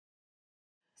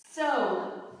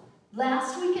So,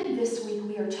 last week and this week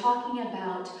we are talking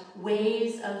about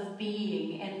ways of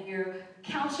being, and we're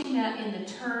couching that in the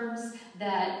terms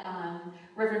that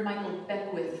Reverend Michael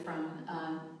Beckwith from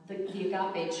the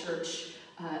Agape Church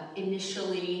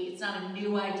initially, it's not a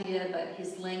new idea, but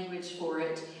his language for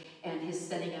it and his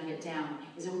setting of it down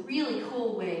is a really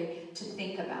cool way to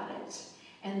think about it.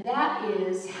 And that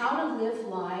is how to live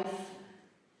life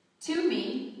to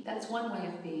me, that's one way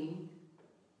of being,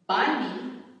 by me,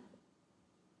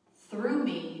 through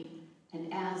me,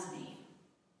 and as me.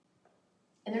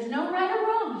 And there's no right or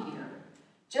wrong here,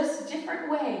 just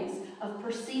different ways of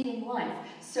perceiving life.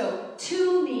 So,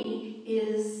 to me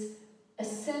is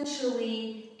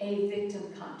essentially a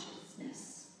victim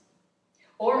consciousness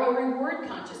or a reward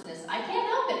consciousness. I can't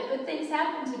help it. Good things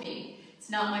happen to me. It's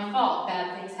not my fault.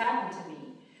 Bad things happen to me.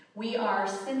 We are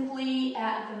simply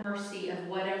at the mercy of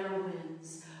whatever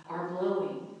winds are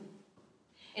blowing.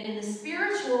 And in the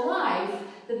spiritual life,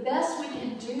 the best we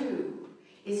can do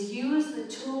is use the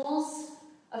tools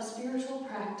of spiritual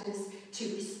practice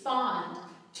to respond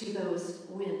to those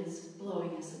winds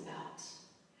blowing us about.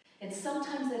 And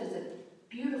sometimes that is a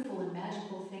beautiful and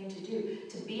magical thing to do,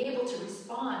 to be able to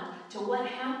respond to what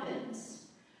happens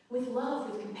with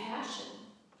love, with compassion.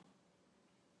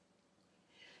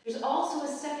 There's also a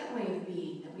second way of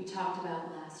being that we talked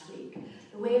about last week,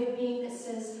 the way of being that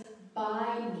says,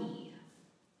 by me.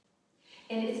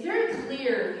 And it's very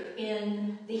clear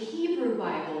in the Hebrew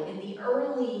Bible, in the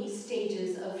early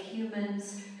stages of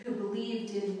humans who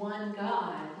believed in one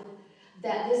God,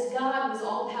 that this God was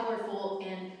all-powerful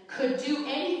and could do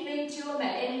anything to them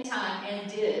at any time,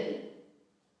 and did.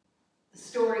 The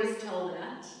stories tell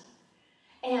that.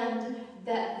 And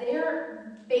that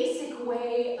their basic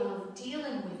way of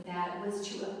dealing with that was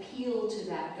to appeal to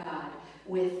that God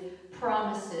with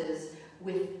promises,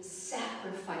 with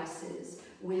sacrifices,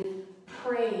 with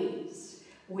praise,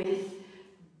 with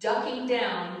ducking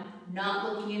down, not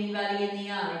looking anybody in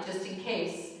the eye, just in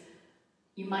case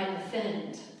you might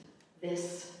offend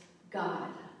this God.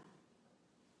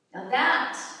 Now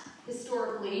that,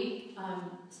 historically,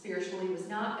 spiritually, was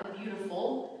not a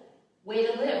beautiful way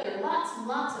to live. There are lots and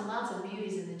lots and lots of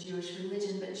beauties in the Jewish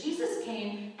religion, but Jesus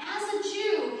came as a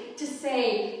Jew to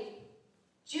say,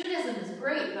 Judaism is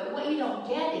great, but what you don't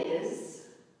get is,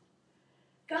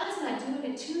 God's not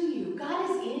doing it to you. God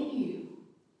is in you.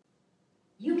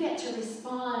 You get to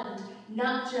respond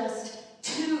not just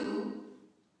to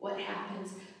what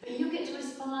happens, but you get to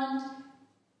respond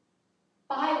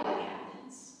by what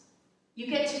happens. You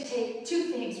get to take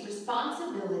two things,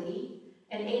 responsibility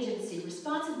and agency.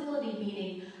 Responsibility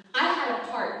meaning I had a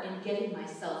part in getting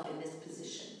myself in this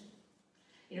position.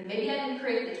 You know, maybe I didn't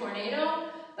create the tornado,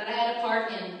 but I had a part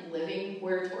in living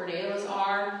where tornadoes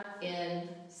are, in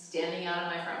standing out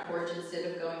on my front porch instead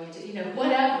of going into,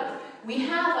 whatever. We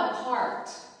have a part.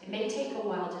 It may take a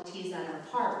while to tease out our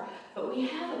part, but we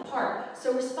have a part.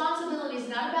 So responsibility is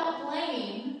not about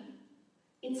blame.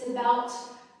 It's about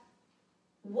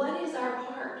what is our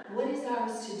part? What is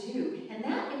ours to do? And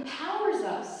that empowers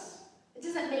us. It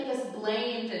doesn't make us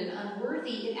blamed and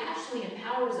unworthy. It actually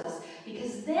empowers us,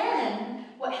 because then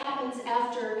what happens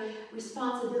after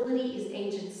responsibility is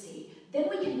agency. Then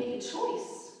we can make a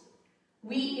choice.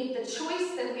 If the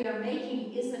choice that we are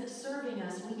making isn't serving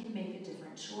us, we can make a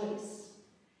different choice.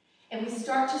 And we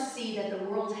start to see that the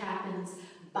world happens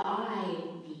by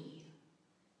me.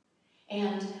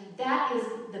 And that is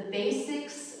the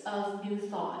basics of New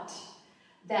Thought.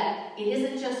 That it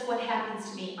isn't just what happens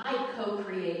to me, I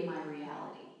co-create my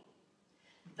reality.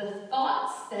 The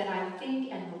thoughts that I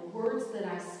think and the words that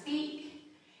I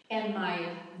speak and my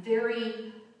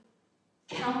very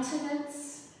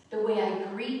countenance, the way I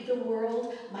greet the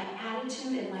world, my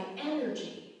attitude and my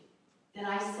energy that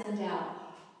I send out,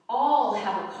 all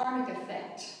have a karmic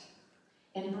effect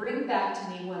and bring back to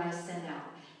me what I send out.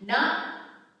 Not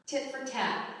tit for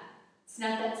tat. It's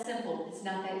not that simple. It's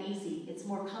not that easy. It's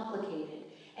more complicated.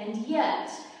 And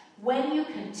yet, when you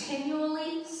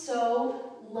continually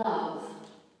sow love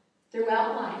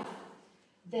throughout life,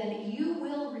 then you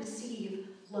will receive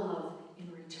love in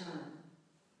return.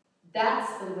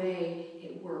 That's the way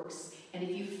it works. And if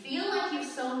you feel like you've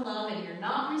sown love and you're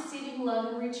not receiving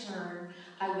love in return,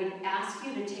 I would ask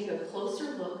you to take a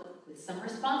closer look with some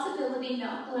responsibility,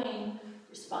 not blame,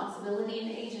 responsibility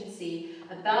and agency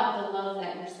about the love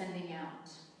that you're sending out.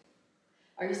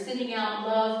 Are you sending out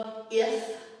love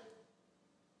if?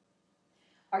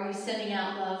 Are you sending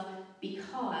out love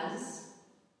because?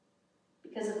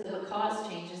 Because if the cause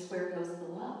changes, where goes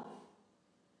the love?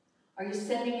 Are you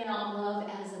sending out love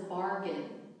as a bargain?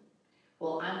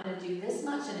 Well, I'm going to do this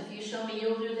much, and if you show me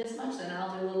you'll do this much, then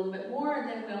I'll do a little bit more, and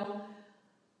then we'll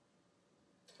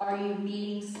Are you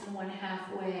meeting someone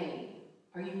halfway?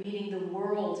 Are you meeting the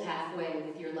world halfway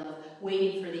with your love,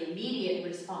 waiting for the immediate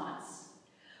response?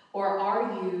 Or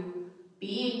are you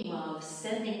being love,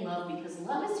 sending love, because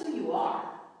love is who you are?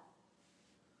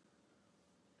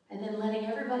 And then letting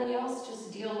everybody else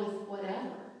just deal with whatever.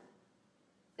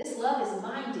 This love is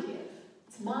mine to give.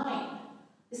 It's mine.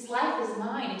 This life is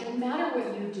mine. It doesn't matter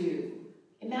what you do.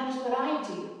 It matters what I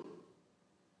do.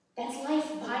 That's life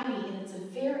by me, and it's a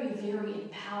very, very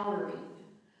empowering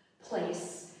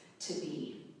place to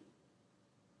be.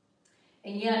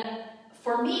 And yet,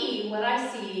 for me, what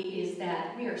I see is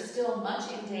that we are still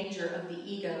much in danger of the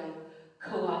ego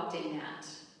co-opting that.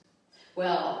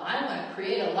 Well, I want to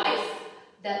create a life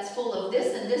that's full of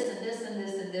this and this and this and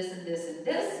this and this and this and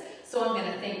this. So I'm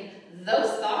going to think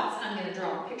those thoughts. I'm going to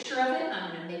draw a picture of it.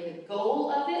 I'm going to make a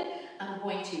goal of it. I'm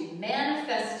going to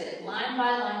manifest it line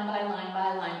by line by line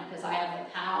by line because I have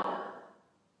the power.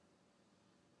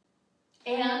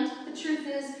 And the truth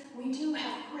is, we do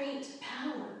have great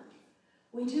power.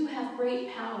 We do have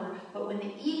great power, but when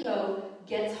the ego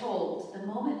gets hold, the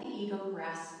moment the ego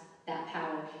grasps that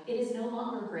power, it is no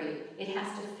longer great. It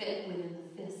has to fit within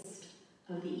the fist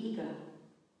of the ego.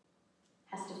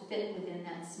 It has to fit within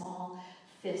that small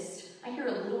fist. I hear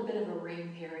a little bit of a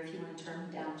ring here if you want to turn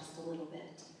it down just a little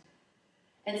bit.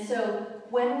 And so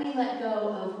when we let go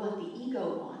of what the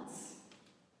ego wants,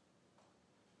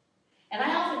 and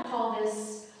I often call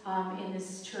this, in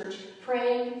this church,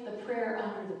 praying the prayer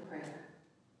under the prayer.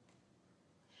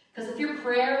 Because if your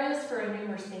prayer is for a new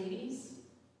Mercedes,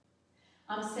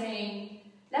 I'm saying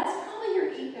that's probably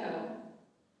your ego.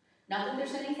 Not that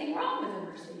there's anything wrong with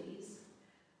a Mercedes,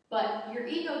 but your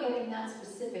ego getting that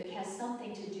specific has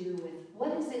something to do with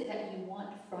what is it that you want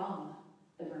from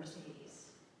the Mercedes.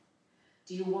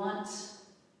 Do you want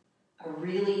a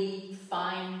really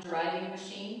fine driving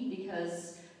machine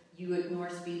because you ignore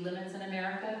speed limits in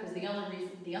America? Because the only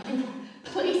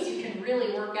place you can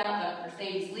really work out a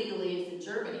Mercedes legally is in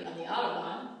Germany on the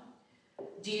Autobahn.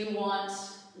 Do you want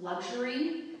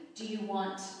luxury? Do you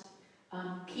want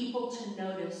people to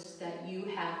notice that you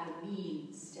have the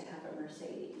means to have a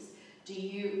Mercedes?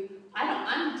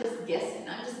 I'm just guessing.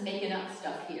 I'm just making up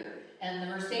stuff here. And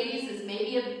the Mercedes is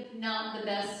maybe not the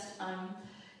best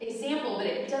example, but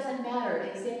it doesn't matter. An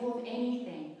example of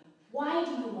anything. Why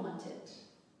do you want it?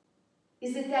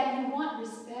 Is it that you want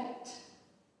respect?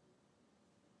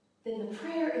 Then the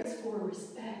prayer is for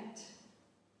respect.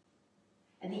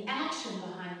 And the action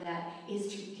behind that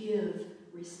is to give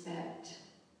respect.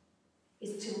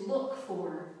 Is to look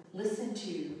for, listen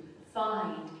to,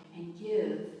 find, and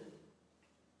give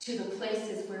to the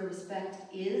places where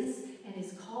respect is and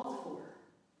is called for.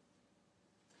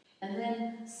 And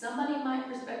then somebody might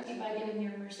respect you by giving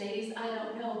you a Mercedes, I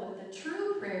don't know, but the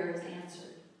true prayer is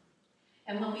answered.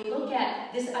 And when we look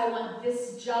at this, I want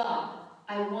this job,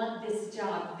 I want this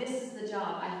job, this is the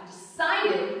job, I have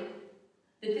decided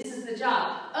that this is the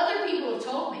job. Other people have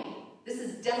told me, this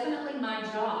is definitely my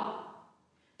job.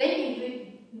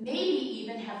 They maybe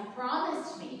even have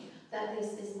promised me that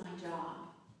this is my job.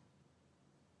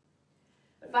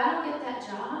 But if I don't get that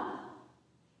job,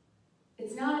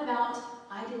 it's not about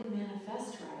I didn't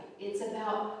manifest right. It's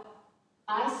about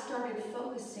I started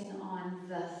focusing on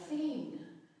the thing,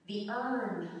 the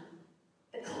urn,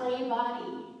 the clay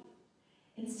body,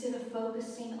 instead of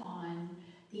focusing on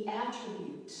the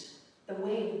attribute, the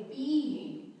way of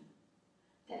being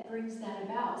that brings that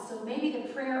about. So maybe the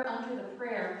prayer under the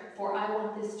prayer for I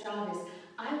want this job is,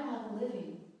 I want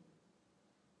living.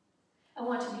 I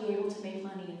want to be able to make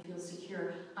money and feel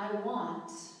secure. I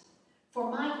want for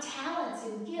my talents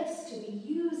and gifts to be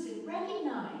used and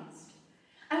recognized.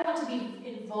 I want to be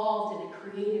involved in a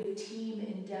creative team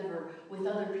endeavor with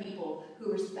other people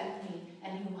who respect me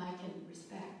and whom I can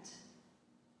respect.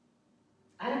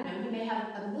 I don't know, you may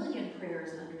have a million prayers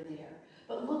under there.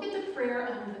 But look at the prayer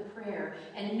under the prayer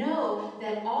and know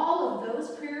that all of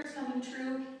those prayers coming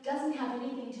true doesn't have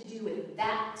anything to do with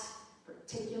that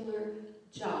particular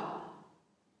job.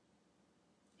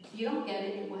 If you don't get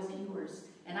it, it wasn't yours.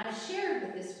 And I've shared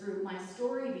with this group my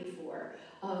story before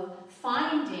of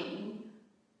finding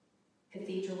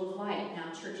Cathedral of Light,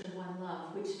 now Church of One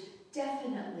Love, which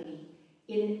definitely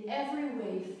in every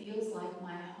way feels like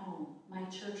my home, my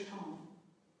church home.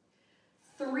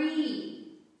 Three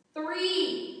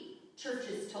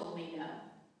churches told me no.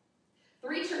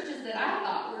 3 churches that I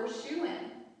thought were a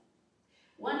shoo-in.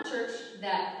 One church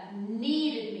that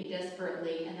needed me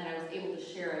desperately and that I was able to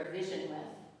share a vision with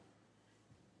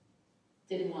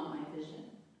didn't want my vision.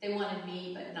 They wanted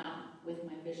me, but not with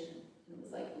my vision. And it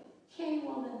was like, okay,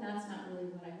 well then that's not really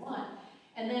what I want.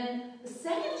 And then the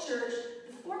second church,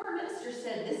 the former minister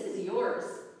said, this is yours.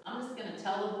 I'm just going to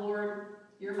tell the board,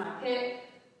 you're my pick.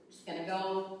 We're just going to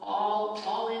go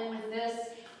all in with this.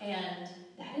 And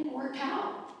that didn't work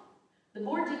out. The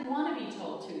board didn't want to be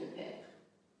told who to pick.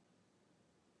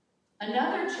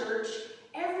 Another church,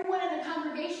 everyone in the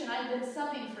congregation, I'd been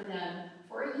subbing for them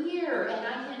for a year, and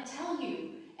I can't tell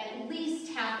you, at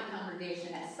least half the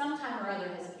congregation at some time or other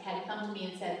had come to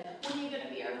me and said, when are you going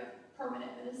to be our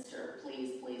permanent minister?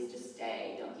 Please, please, just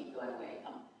stay. Don't keep going away.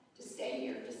 Just stay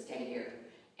here. Just stay here.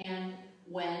 And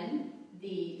when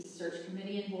the search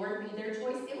committee and board made their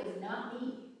choice, it was not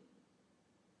me.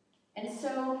 And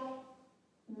so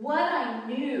what I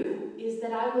knew is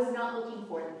that I was not looking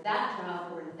for that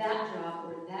job or that job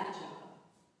or that job.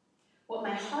 What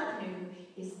my heart knew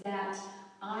is that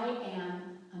I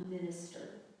am a minister.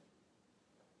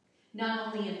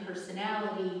 Not only in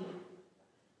personality,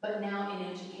 but now in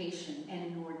education and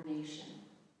in ordination.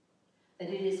 That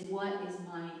it is what is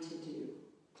mine to do.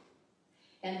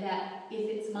 And that if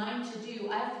it's mine to do,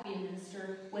 I have to be a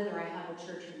minister whether I have a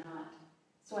church or not.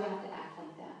 So I have to act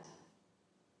like that.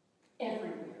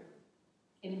 Everywhere.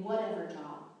 In whatever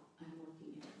job I'm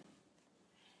working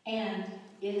in. And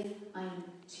if I'm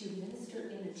to minister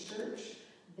in a church,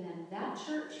 then that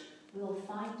church will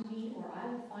find me or I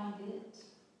will find it.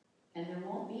 And there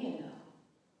won't be a no.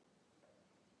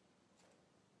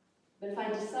 But if I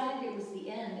decided it was the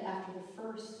end after the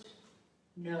first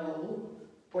no,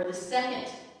 or the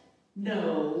second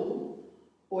no,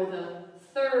 or the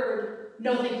third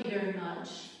no thank you very much,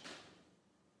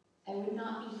 I would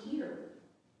not be here.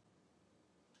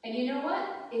 And you know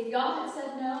what? If y'all had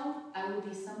said no, I would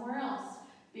be somewhere else,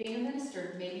 being a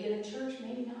minister, maybe at a church,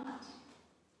 maybe not.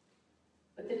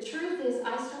 But the truth is,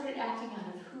 I started acting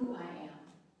out of who I am,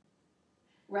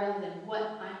 rather than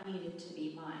what I needed to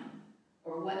be mine,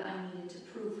 or what I needed to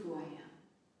prove who I am.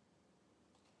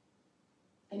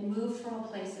 I moved from a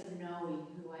place of knowing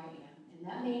who I am, and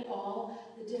that made all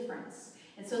the difference.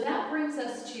 And so that brings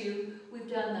us to, we've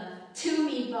done the to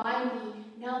me, by me,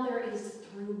 now there is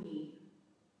through me.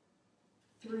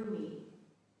 Through me.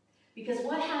 Because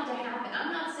what had to happen,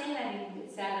 I'm not saying I didn't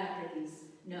get sad after these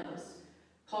no's.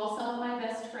 Call some of my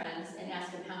best friends and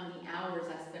ask them how many hours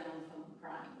I spent on the phone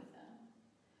crying with them.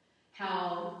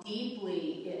 How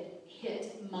deeply it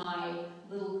hit my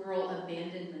little girl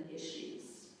abandonment issues,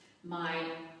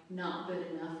 my not good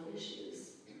enough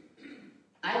issues.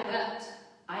 I wept,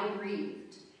 I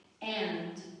grieved,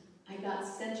 and I got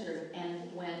centered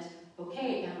and went,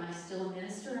 okay, am I still a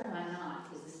minister or am I not?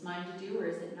 Is this mine to do or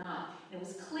is it not? And it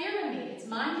was clear to me, it's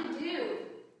mine to do.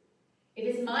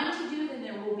 If it's mine to do, then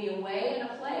there will be a way and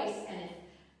a place, and if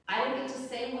I don't get to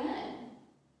say when,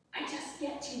 I just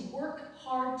get to work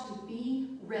hard to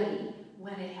be ready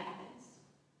when it happens.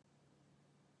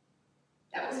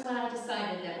 That was when I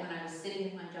decided that when I was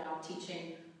sitting in my job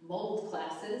teaching mold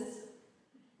classes,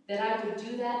 that I would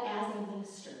do that as a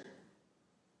minister.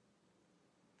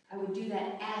 I would do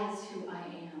that as who I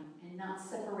am and not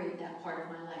separate that part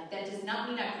of my life. That does not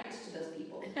mean I preached to those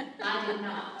people. I did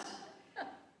not.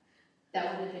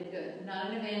 That would have been good. I'm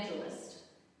not an evangelist.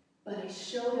 But I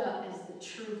showed up as the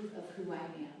truth of who I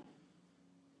am.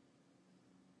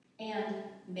 And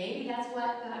maybe that's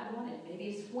what God wanted. Maybe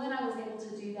it's when I was able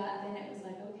to do that, then it was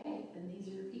like, okay, then these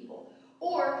are your people.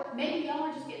 Or maybe y'all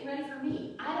are just getting ready for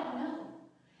me. I don't know.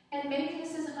 And maybe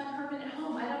this isn't my permanent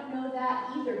home. I don't know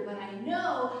that either. But I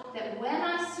know that when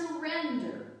I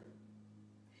surrender,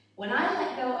 when I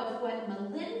let go of what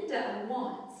Melinda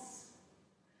wants,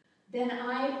 then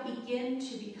I begin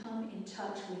to become in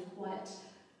touch with what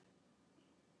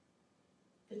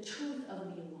the truth of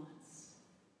me wants.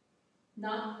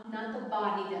 Not the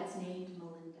body that's named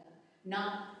Melinda.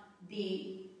 Not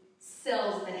the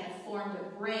cells that have formed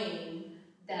a brain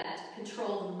that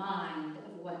control the mind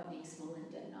of what makes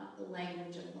Melinda. Not the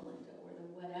language of Melinda or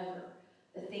the whatever.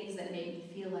 The things that make me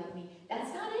feel like me.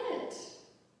 That's not it.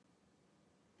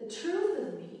 The truth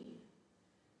of me.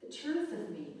 The truth of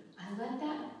me. I let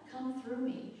that come through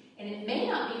me. And it may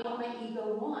not be what my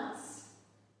ego wants.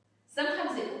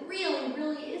 Sometimes it really,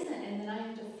 really isn't. And then I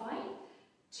have to fight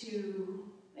to,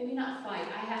 maybe not fight,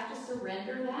 I have to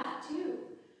surrender that too.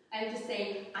 I have to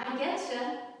say, I get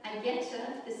you,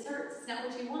 this hurts, it's not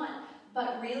what you want.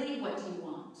 But really, what do you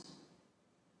want?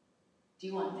 Do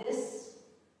you want this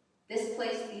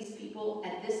place, these people,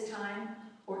 at this time?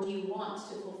 Or do you want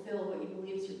to fulfill what you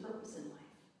believe is your purpose in life?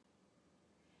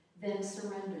 Then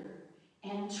surrender.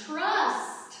 And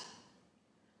trust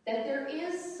that there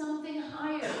is something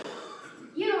higher.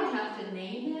 You don't have to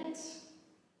name it.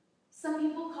 Some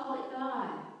people call it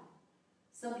God.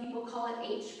 Some people call it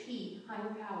HP,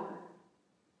 higher power.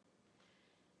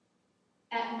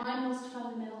 At my most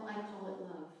fundamental, I call it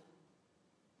love.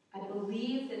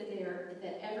 believe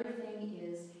that everything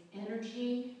is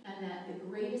energy, and that the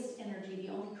greatest energy,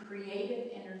 the only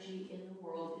creative energy in the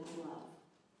world is love.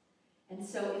 And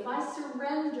so if I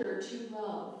surrender to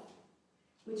love,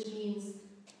 which means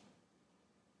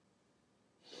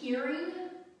hearing,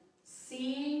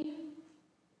 seeing,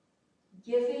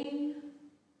 giving,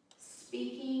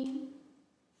 speaking,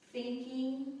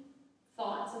 thinking,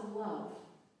 thoughts of love,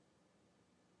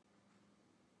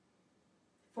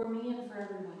 for me and for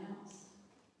everyone else,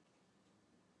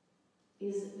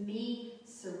 is me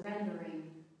surrendering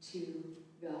to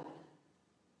God.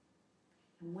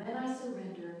 And when I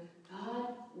surrender,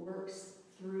 God works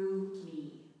through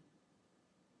me.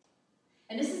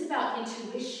 And this is about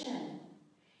intuition,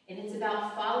 and it's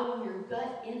about following your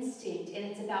gut instinct, and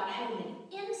it's about having an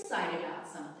insight about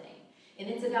something, and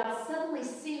it's about suddenly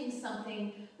seeing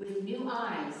something with new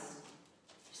eyes,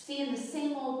 seeing the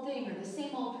same old thing or the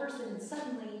same old person, and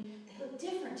suddenly they look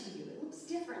different to you. It looks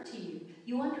different to you.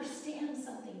 You understand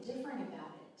something different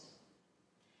about it.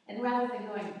 And rather than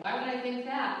going, why would I think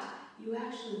that? You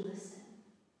actually listen.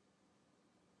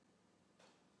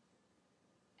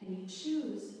 And you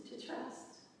choose to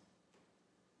trust.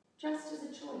 Trust is a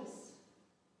choice.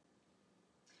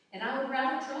 And I would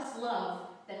rather trust love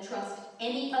than trust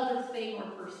any other thing or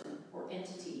person or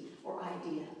entity or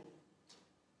idea.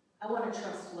 I want to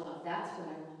trust love. That's what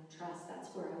I want to trust. That's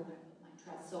where I want to put my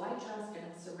trust. So I trust and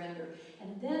I surrender.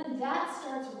 And then that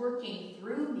starts working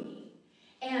through me.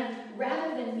 And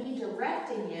rather than me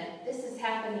directing it, this is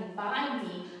happening by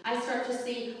me, I start to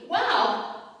see,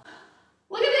 wow,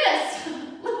 look at this.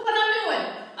 Look what I'm doing.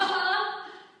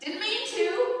 Didn't mean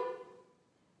to.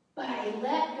 But I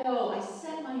let go. I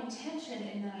set my intention,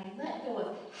 and then I let go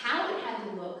of how it had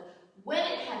to look, when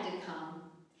it had to come,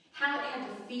 how it had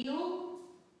to feel,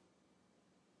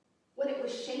 what it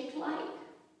was shaped like,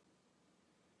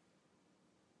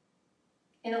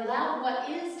 and allowed what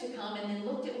is to come, and then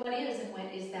looked at what is and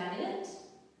went, is that it?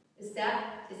 Is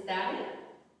that it?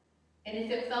 And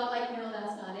if it felt like, no,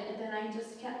 that's not it, then I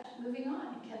just kept moving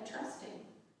on and kept trusting.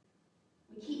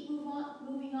 We keep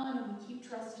moving on, and we keep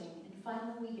trusting, and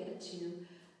finally we get to,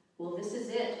 well, this is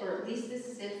it, or at least this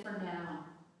is it for now.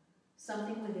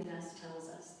 Something within us tells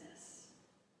us this.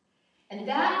 And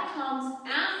that comes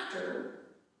after.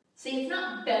 See, it's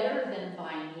not better than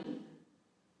by me.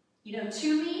 You know,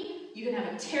 to me, you can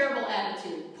have a terrible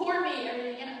attitude. Poor me,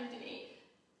 everything happened to me.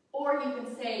 Or you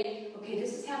can say, okay,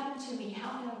 this has happened to me.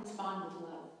 How can I respond with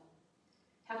love?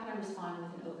 How can I respond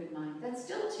with an open mind? That's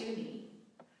still to me.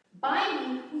 By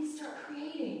me, we start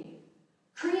creating.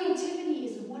 Creativity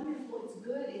is wonderful. It's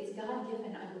good. It's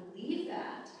God-given. I believe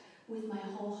that with my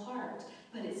whole heart.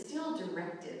 But it's still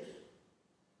directive.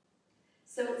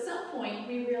 So at some point,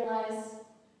 we realize,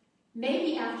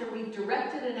 maybe after we've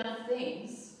directed enough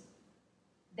things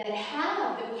that we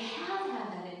have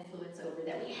had that influence over,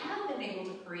 that we have been able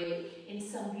to create in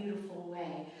some beautiful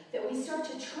way, that we start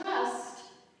to trust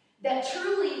that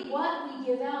truly what we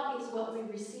give out is what we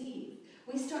receive.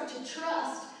 We start to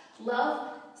trust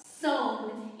love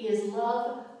sown is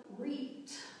love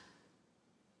reaped.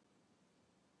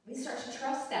 We start to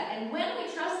trust that. And when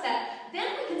we trust that, then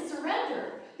we can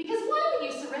surrender. Because why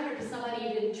would you surrender to somebody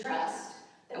you didn't trust?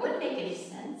 That wouldn't make any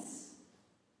sense.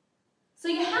 So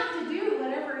you have to do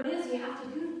whatever it is you have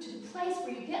to do to the place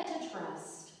where you get to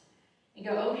trust. And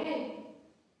go, okay.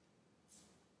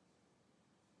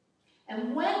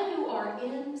 And when you are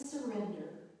in surrender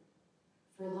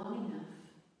for long enough,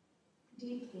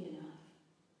 deeply enough,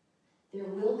 there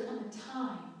will come a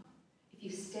time, if you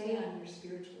stay on your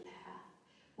spiritual path,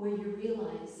 where you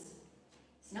realize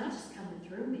it's not just coming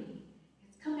through me,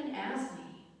 it's coming as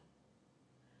me.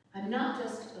 I'm not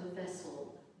just a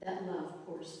vessel that love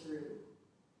pours through.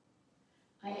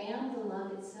 I am the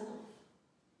love itself.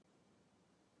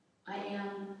 I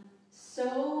am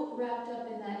so wrapped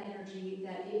up in that energy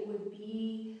that it would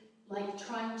be like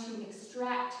trying to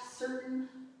extract certain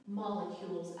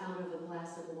molecules out of a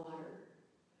glass of water.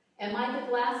 Am I the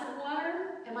glass of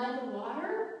water? Am I the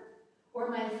water? Or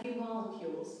am I a few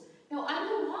molecules? No, I'm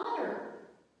the water.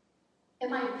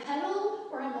 Am I a petal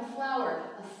or am I a flower?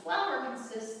 A flower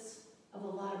consists of a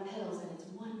lot of petals, and it's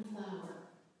one flower.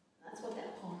 That's what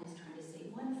that poem is trying to say,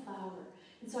 one flower.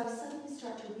 And so I suddenly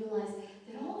start to realize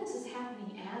that all this is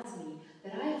happening as me,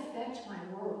 that I affect my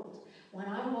world when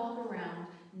I walk around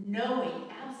knowing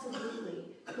absolutely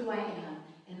who I am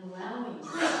and allowing it.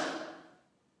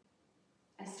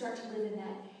 I start to live in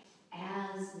that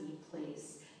as me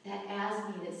place, that as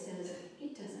me that says,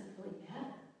 it doesn't really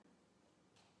matter.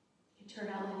 It can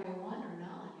turn out like I want or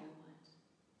not like I want.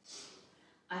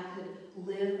 I could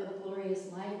live a glorious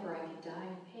life or I could die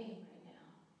in pain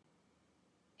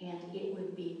right now. And And it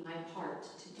would be my part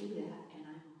to do that, and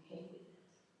I'm okay with it.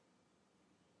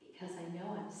 Because I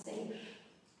know I'm safe.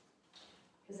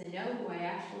 Because I know who I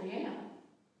actually am.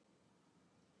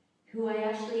 Who I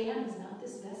actually am is not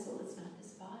this vessel, it's not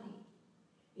this body.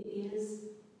 It is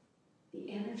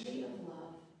the energy of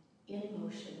love in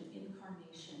motion,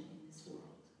 incarnation in this world.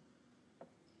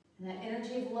 And that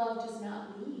energy of love does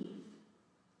not leave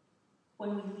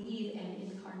when we leave an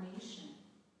incarnation.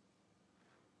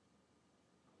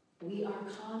 We are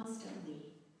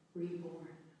constantly reborn.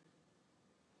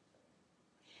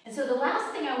 And so the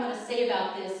last thing I want to say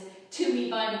about this, to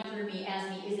me, by me, through me, as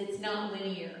me, is it's not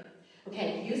linear.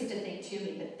 Okay, I used to think to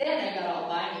me, but then I got all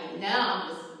by me. Now I'm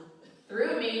just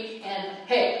through me, and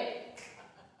hey,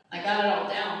 I got it all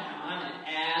down now. I'm an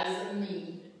as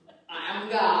me. I'm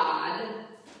God.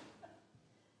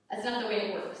 That's not the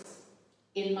way it works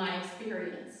in my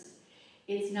experience.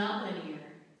 It's not linear.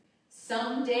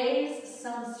 Some days,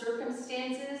 some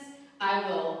circumstances, I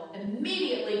will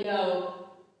immediately go,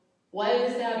 what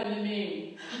is that to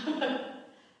me?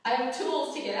 I have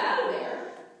tools to get out of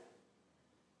there.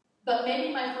 But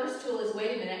maybe my first tool is,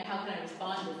 wait a minute, how can I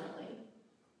respond differently?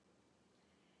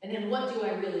 And then what do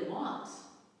I really want?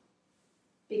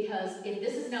 Because if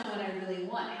this is not what I really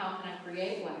want, how can I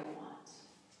create what I want?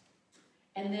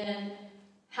 And then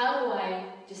how do I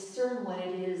discern what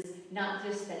it is, not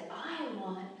just that I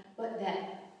want, but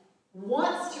that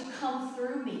wants to come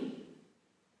through me?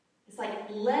 It's like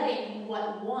letting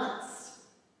what wants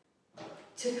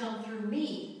to come through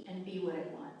me and be what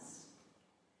it wants.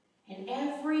 And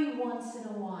every once in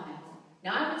a while,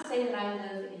 now I would say that I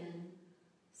live in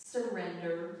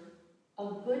surrender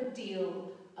a good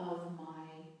deal of my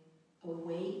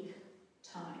awake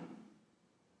time.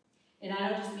 And I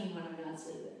don't just mean when I'm not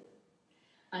sleeping.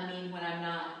 I mean when I'm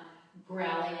not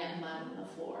growling at mud on the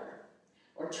floor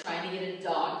or trying to get a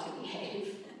dog to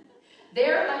behave.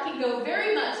 There I can go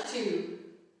very much to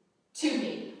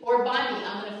me or by me.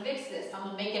 I'm going to fix this. I'm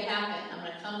going to make it happen. I'm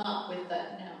going to come up with the,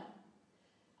 no.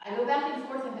 I go back and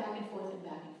forth and back and forth and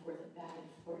back and forth and back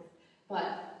and forth.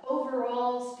 But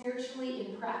overall, spiritually,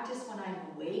 in practice, when I'm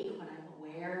awake, when I'm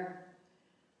aware,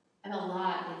 I'm a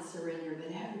lot in surrender,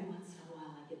 but every once in a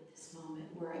while I get this moment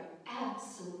where I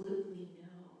absolutely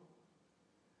know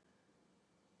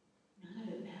none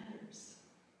of it matters.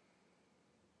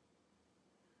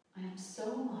 I am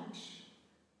so much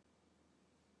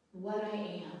what I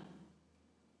am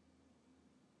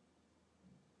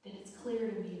that it's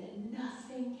clear to me that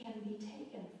nothing can be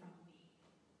taken from me.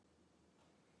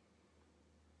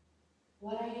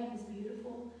 What I am is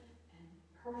beautiful and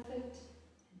perfect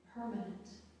and permanent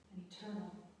and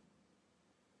eternal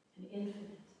and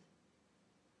infinite.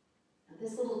 Now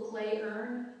this little clay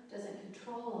urn doesn't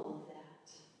control all of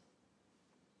that,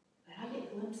 but I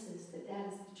get glimpses that that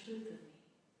is the truth of me,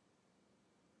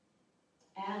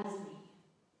 as me.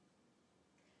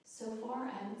 So far, I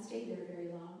haven't stayed there very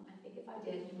long. I think if I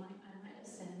did, I might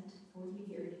ascend. I wouldn't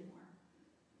be here anymore.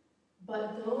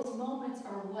 But those moments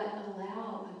are what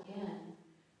allow, again,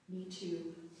 me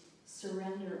to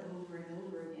surrender over and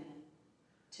over again,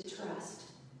 to trust.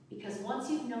 Because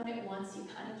once you've known it once, you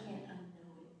kind of can't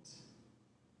unknow it.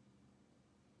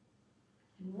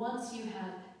 And once you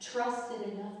have trusted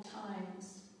enough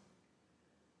times,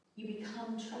 you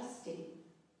become trusting.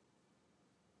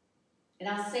 And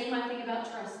I'll say my thing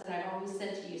about trust that I've always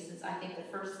said to you since I think the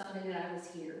first Sunday that I was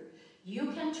here.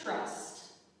 You can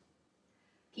trust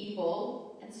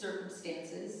people and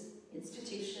circumstances,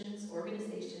 institutions,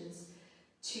 organizations,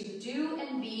 to do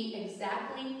and be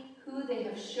exactly who they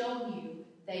have shown you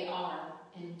they are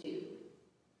and do.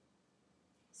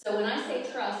 So when I say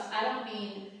trust, I don't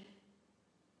mean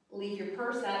leave your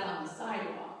purse out on the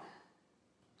sidewalk.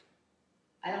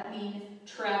 I don't mean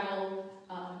travel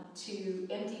to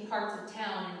empty parts of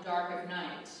town in dark of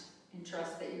night and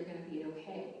trust that you're going to be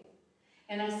okay.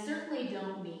 And I certainly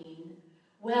don't mean,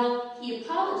 well, he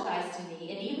apologized to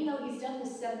me, and even though he's done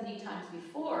this 70 times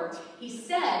before, he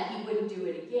said he wouldn't do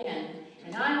it again,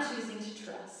 and I'm choosing to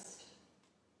trust.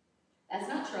 That's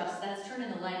not trust, that's turning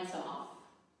the lights off.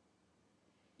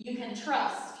 You can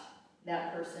trust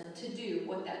that person to do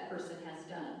what that person has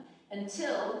done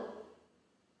until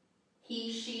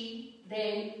he, she,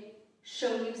 they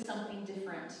show you something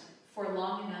different for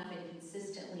long enough and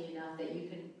consistently enough that you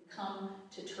can come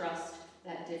to trust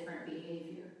that different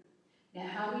behavior. Now,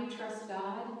 how do you trust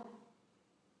God?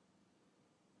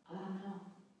 I don't know.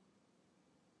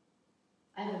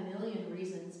 I have a million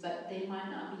reasons, but they might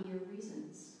not be your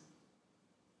reasons.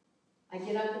 I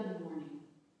get up in the morning.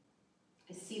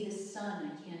 I see the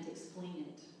sun, I can't explain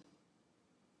it.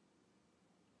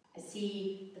 I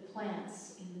see the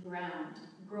plants in the ground,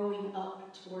 growing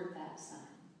up toward that sun.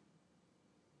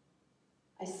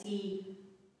 I see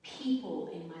people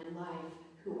in my life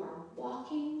who are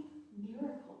walking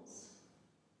miracles.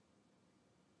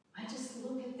 I just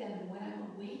look at them, and when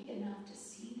I'm awake enough to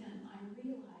see them, I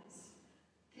realize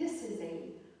this is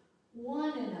a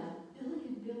 1 in a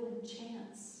billion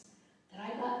chance that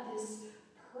I got this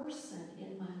person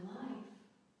in my life.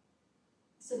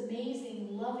 This amazing,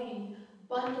 loving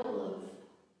bundle of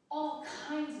all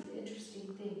kinds of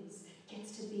interesting things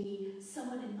gets to be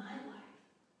someone in my life.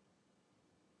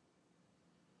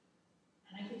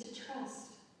 And I get to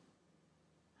trust.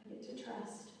 I get to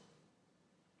trust.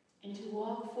 And to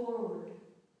walk forward,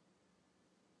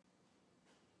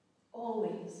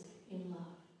 always in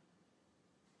love.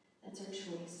 That's our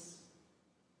choice.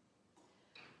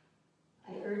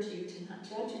 I urge you to not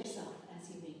judge yourself as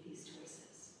you make these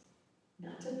choices.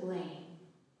 Not to blame,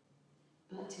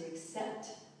 but to accept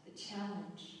the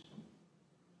challenge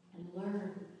and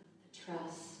learn the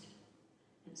trust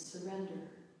and surrender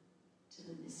to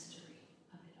the mystery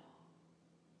of it all,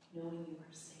 knowing you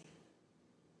are safe.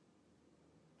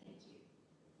 Thank you.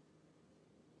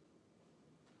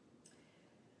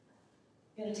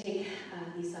 I'm going to take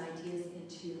these ideas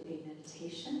into a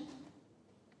meditation.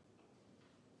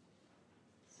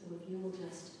 So if you will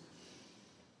just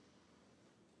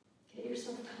get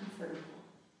yourself comfortable.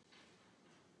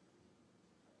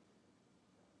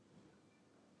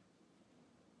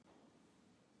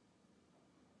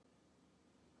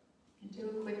 And do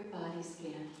a quick body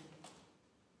scan.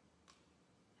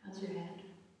 How's your head?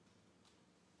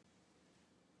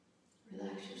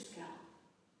 Relax your scalp.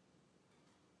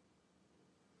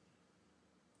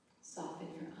 Soften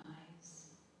your eyes.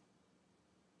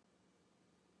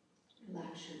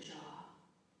 Relax your jaw.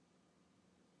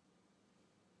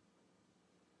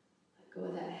 Let go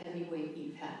of that heavy weight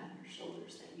you've had on your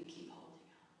shoulders that you keep holding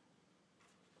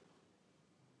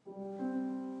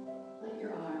on. Let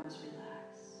your arms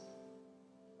relax.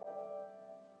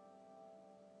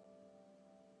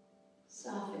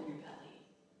 Soften your belly.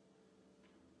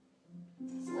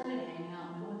 Just let it hang out.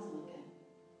 No one's looking.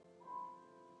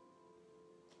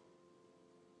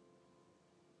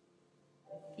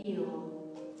 Feel,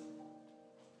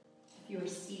 if you are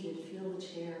seated, feel the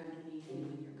chair underneath you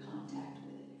and your contact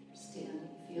with it. If you're standing,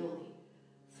 feel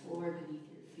the floor beneath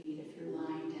your feet. If you're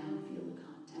lying down, feel the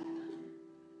contact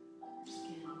on your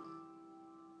skin.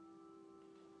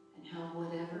 And how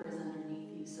whatever is underneath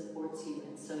you supports you,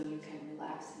 and so you can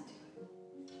relax into it.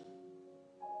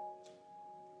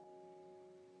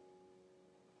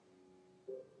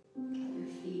 Let your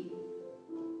feet,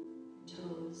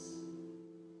 toes,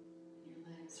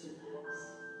 relax.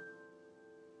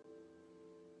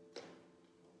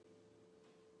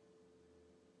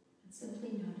 And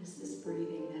simply notice this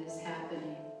breathing that is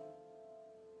happening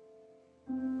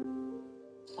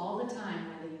all the time,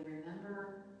 whether you remember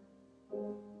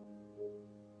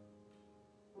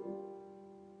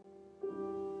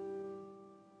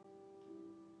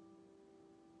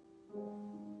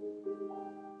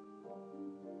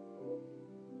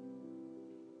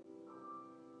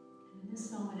and in this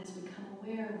moment, as we become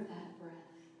aware of that breath,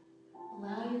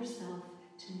 allow yourself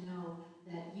to know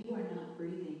that you are not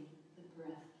breathing the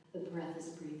breath. The breath is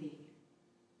breathing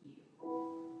you.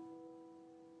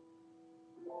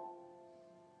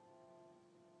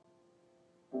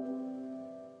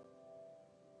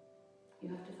 You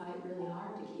have to fight really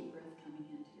hard to keep breath coming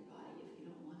into your body if you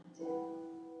don't want it to.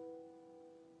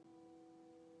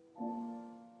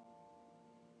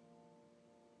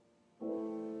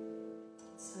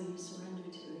 So you surrender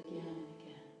to it again and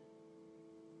again.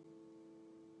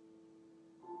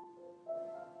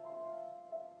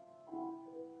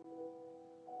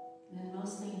 And then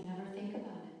mostly you never think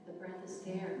about it. The breath is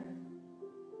there.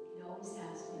 It always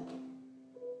has been.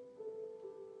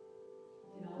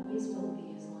 It always will be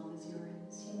as long as you're in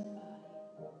this human body.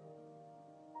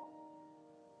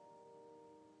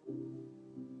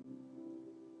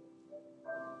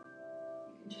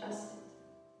 You can trust it.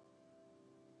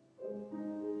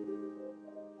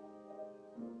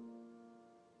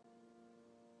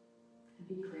 And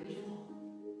be grateful.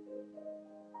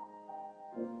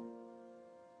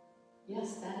 Yes,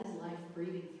 that is life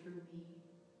breathing through me.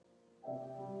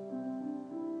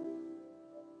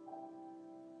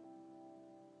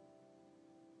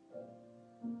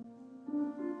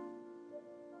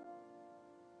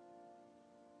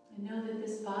 And know that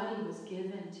this body was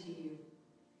given to you.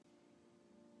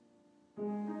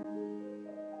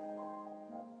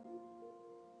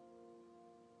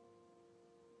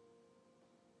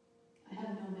 I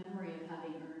have no memory of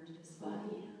having earned this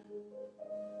body.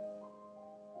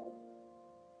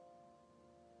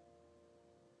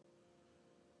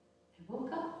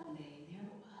 woke up one day and there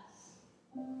it was.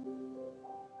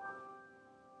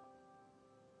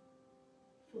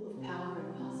 Full of power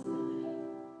and possibility.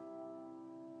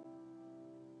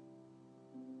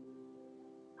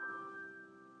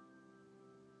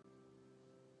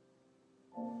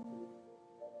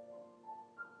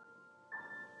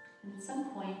 And at some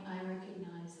point, I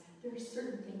recognize there are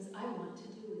certain things I want to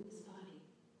do with this body.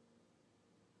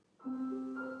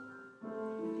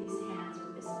 With these hands,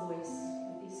 with this voice,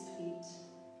 with these feet,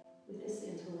 with this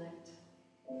intellect.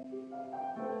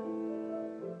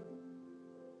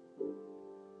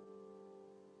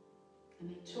 I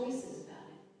make choices about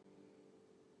it.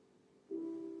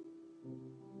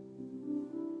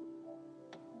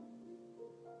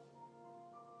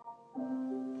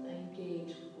 I engage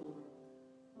with the world.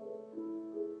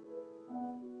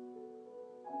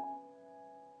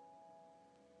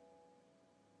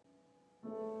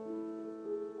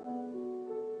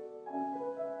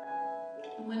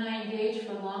 And when I engage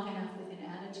for long enough with an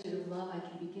attitude of love, I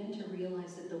can begin to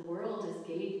realize that the world is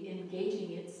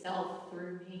engaging itself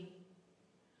through me.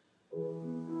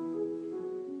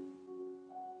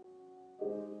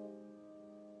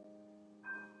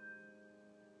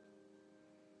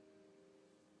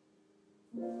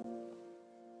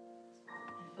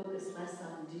 I focus less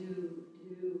on do,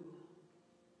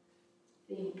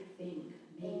 think, make.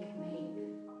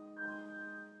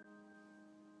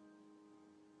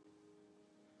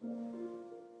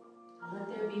 Let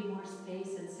there be more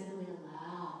space and simply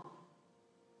allow.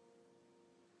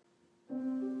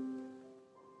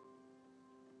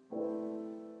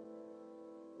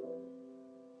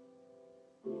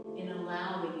 In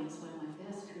allowing is when my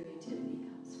best creativity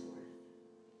comes forth.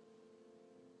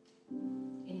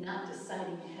 In not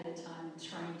deciding ahead of time and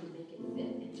trying to make it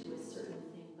fit into a certain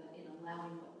thing, but in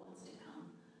allowing what wants to come.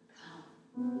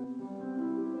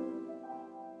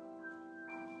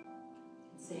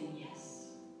 And saying yes.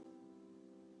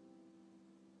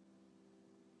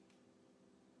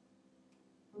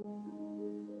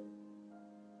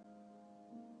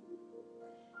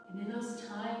 And in those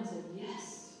times of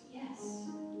yes,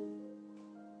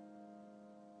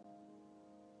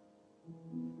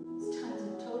 those times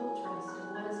of total trust in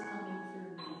what is coming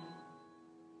through me,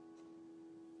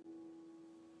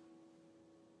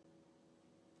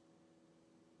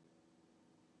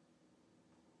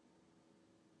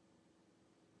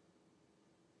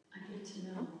 I get to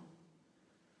know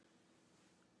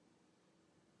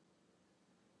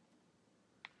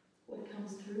what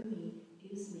comes through me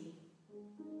is me.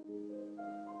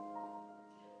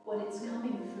 What it's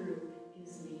coming through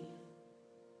is me.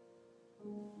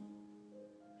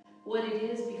 What it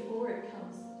is before it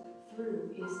comes through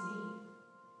is me.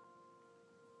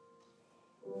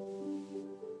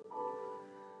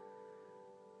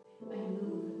 I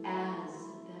move as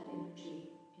that energy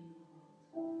in the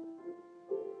world.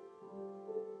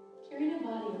 Carrying a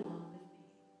body along with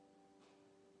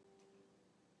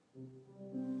me.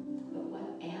 But what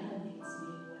animates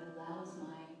me, what allows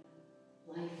my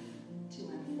life to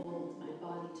unfold, my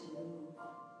body to move,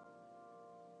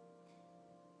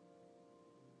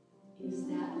 is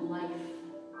that life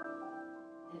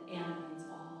that animates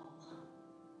all.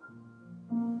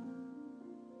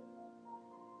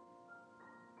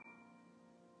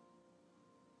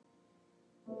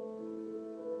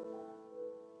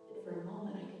 And for a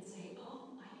moment I could say, oh,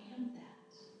 I am that.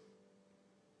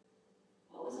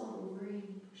 What was all the worrying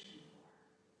and pushing for?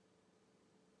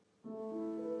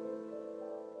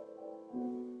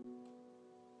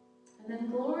 And then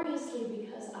gloriously,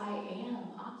 because I am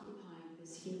occupying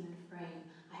this human frame,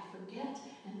 I forget,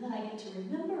 and then I get to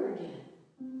remember again.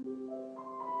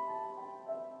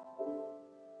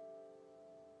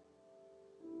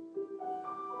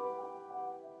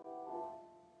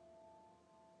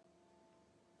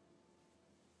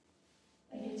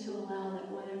 I get to allow that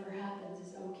whatever happens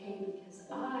is okay because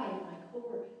I, at my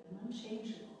core, am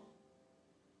unchangeable.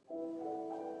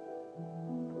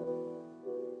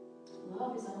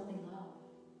 Love is only love.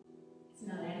 It's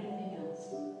not anything else.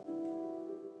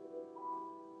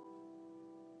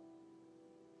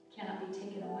 It cannot be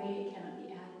taken away. It cannot be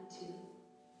added to.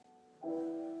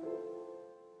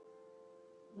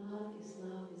 Love is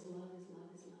love is love is love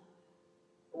is love.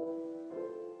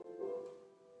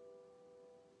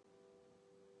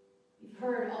 You've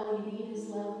heard all you need is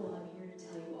love. Well, I'm here to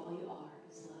tell you all you are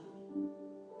is love.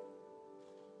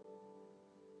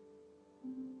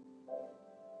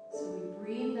 So we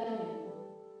breathe that in.